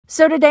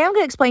So today I'm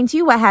going to explain to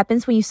you what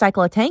happens when you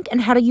cycle a tank and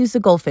how to use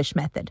the goldfish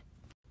method.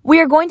 We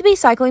are going to be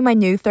cycling my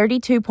new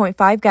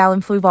 32.5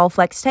 gallon Fluval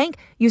Flex tank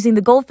using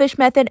the goldfish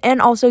method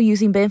and also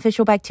using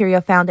beneficial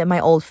bacteria found in my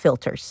old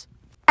filters.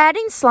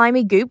 Adding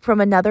slimy goop from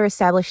another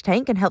established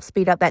tank can help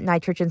speed up that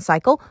nitrogen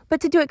cycle,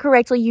 but to do it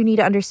correctly you need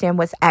to understand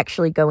what's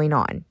actually going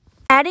on.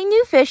 Adding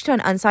new fish to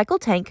an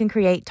uncycled tank can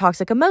create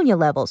toxic ammonia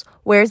levels.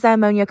 Where's that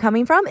ammonia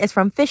coming from? It's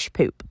from fish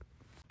poop.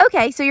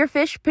 Okay, so your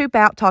fish poop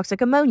out toxic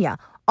ammonia.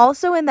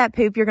 Also in that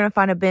poop, you're going to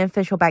find a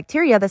beneficial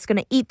bacteria that's going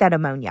to eat that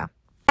ammonia.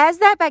 As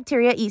that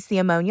bacteria eats the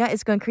ammonia,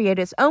 it's going to create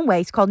its own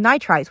waste called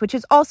nitrites, which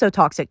is also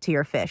toxic to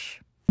your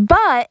fish.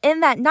 But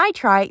in that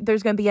nitrite,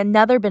 there's going to be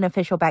another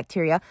beneficial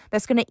bacteria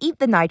that's going to eat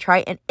the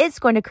nitrite, and it's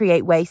going to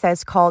create waste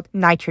that's called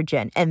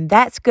nitrogen, and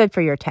that's good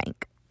for your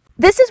tank.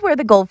 This is where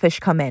the goldfish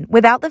come in.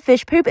 Without the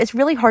fish poop, it's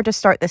really hard to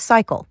start this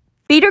cycle.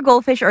 Feeder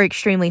goldfish are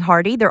extremely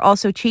hardy, they're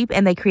also cheap,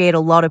 and they create a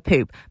lot of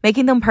poop,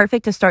 making them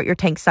perfect to start your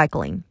tank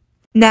cycling.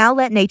 Now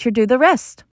let nature do the rest.